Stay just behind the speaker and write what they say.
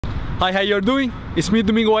Hi, how you're doing? It's me,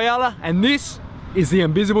 Domingo Ayala, and this is the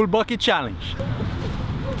Invisible Bucket Challenge.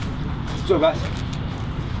 So guys,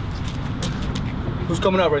 who's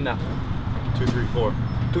coming out right now? 2, 3, 4.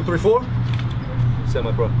 2, 3, 4?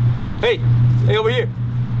 Semi-pro. Hey, over here.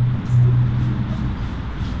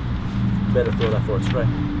 Better throw that for us, right?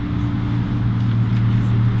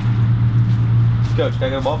 Coach, can I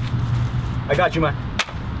get a ball? I got you, man.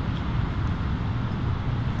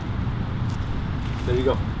 There you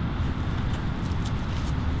go.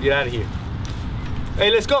 Get out of here. Hey,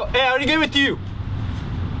 let's go. Hey, I already gave it to you.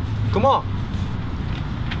 Come on.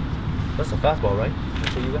 That's a fastball, right?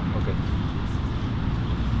 That's what you got? Okay.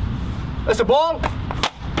 That's a ball?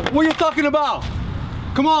 What are you talking about?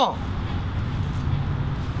 Come on.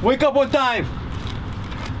 Wake up one time.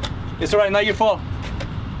 It's all right, not your fault.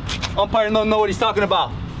 Umpire don't know what he's talking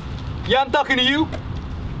about. Yeah, I'm talking to you.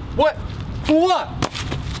 What? For what?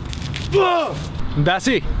 Ugh. That's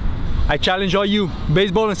it. I challenge all you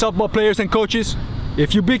baseball and softball players and coaches,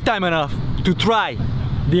 if you're big time enough, to try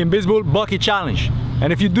the Invisible Bucket Challenge.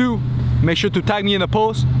 And if you do, make sure to tag me in the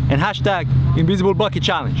post and hashtag Invisible Bucket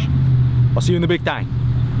Challenge. I'll see you in the big time.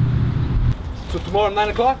 So tomorrow at 9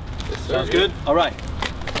 o'clock? Sounds good. All right.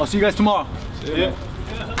 I'll see you guys tomorrow. See ya.